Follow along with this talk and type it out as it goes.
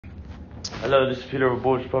Hello, this is Peter with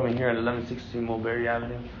Bulge Plumbing here at 1116 Mulberry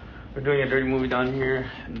Avenue. We're doing a dirty movie down here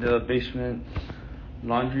in the basement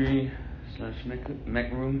laundry /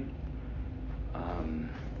 mech room.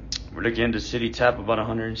 We're looking at the city tap about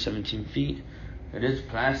 117 feet. It is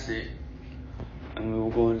plastic, and we will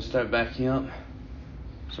go ahead and start backing up.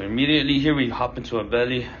 So immediately here we hop into a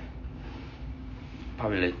belly,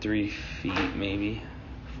 probably like 3 feet, maybe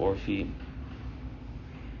 4 feet.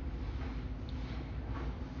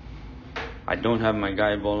 I don't have my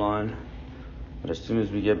guide bowl on, but as soon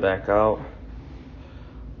as we get back out,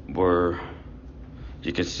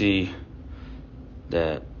 you can see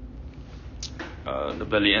that the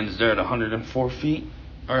belly ends there at 104 feet,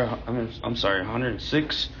 or I'm sorry,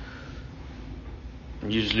 106.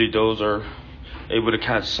 And usually those are able to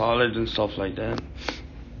catch solids and stuff like that.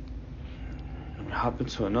 We hop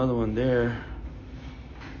into another one there,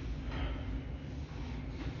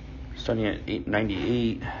 starting at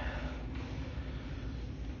 898.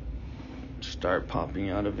 Start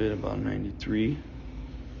popping out of it about 93.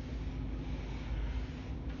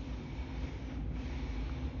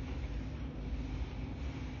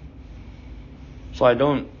 So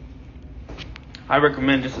I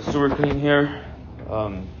recommend just a sewer clean here.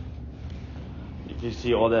 If you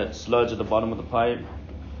see all that sludge at the bottom of the pipe,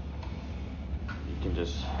 you can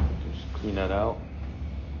just clean that out.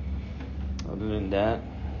 Other than that,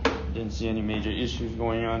 didn't see any major issues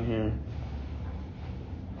going on here.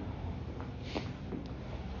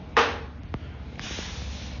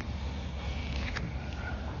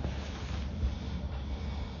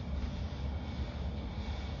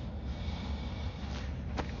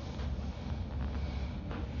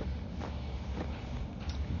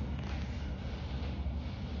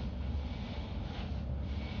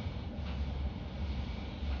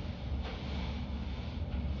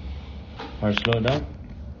 Or slow down.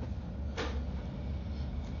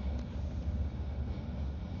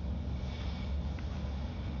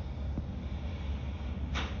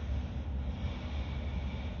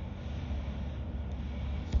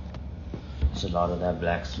 There's a lot of that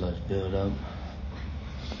black sludge build up.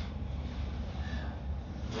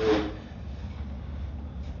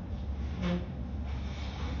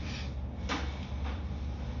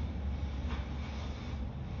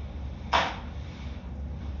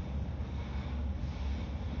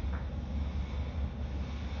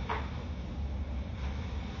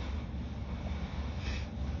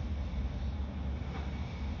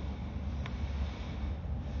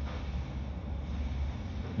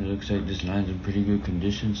 It looks like this line's in pretty good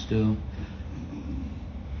condition still.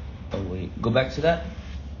 Oh wait, go back to that.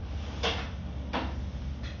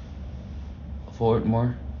 Forward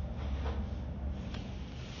more.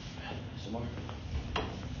 Some more.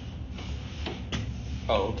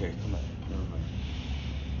 Oh, okay, come on. Never mind.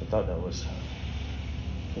 I thought that was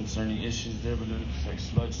concerning issues there, but it looks like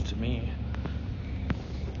sludge to me.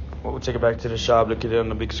 Well, we'll take it back to the shop, look at it on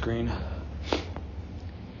the big screen.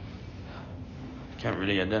 Can't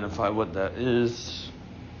really identify what that is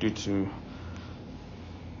due to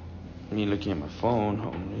me looking at my phone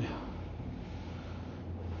only.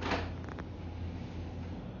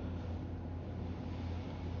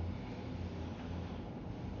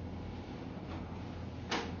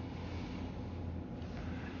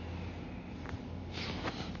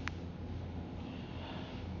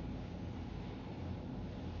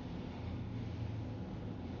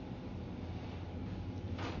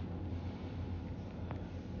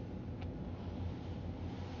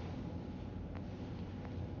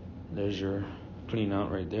 There's your clean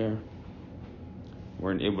out right there.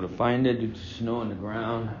 Weren't able to find it due to snow on the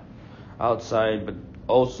ground outside, but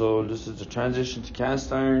also this is a transition to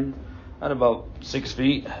cast iron at about 6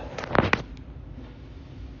 feet.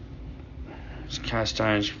 This cast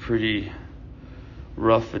iron's pretty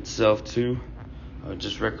rough itself too. I would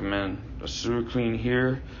just recommend a sewer clean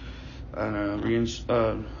here and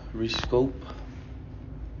a rescope.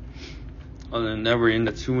 Other than that, we're in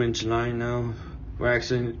the 2-inch line now. We're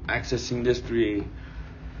accessing this through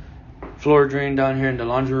a floor drain down here in the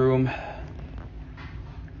laundry room.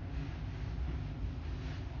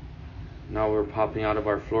 Now we're popping out of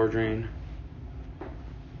our floor drain.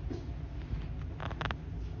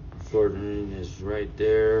 Floor drain is right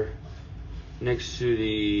there next to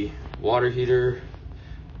the water heater.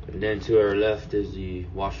 And then to our left is the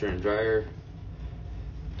washer and dryer.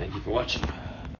 Thank you for watching.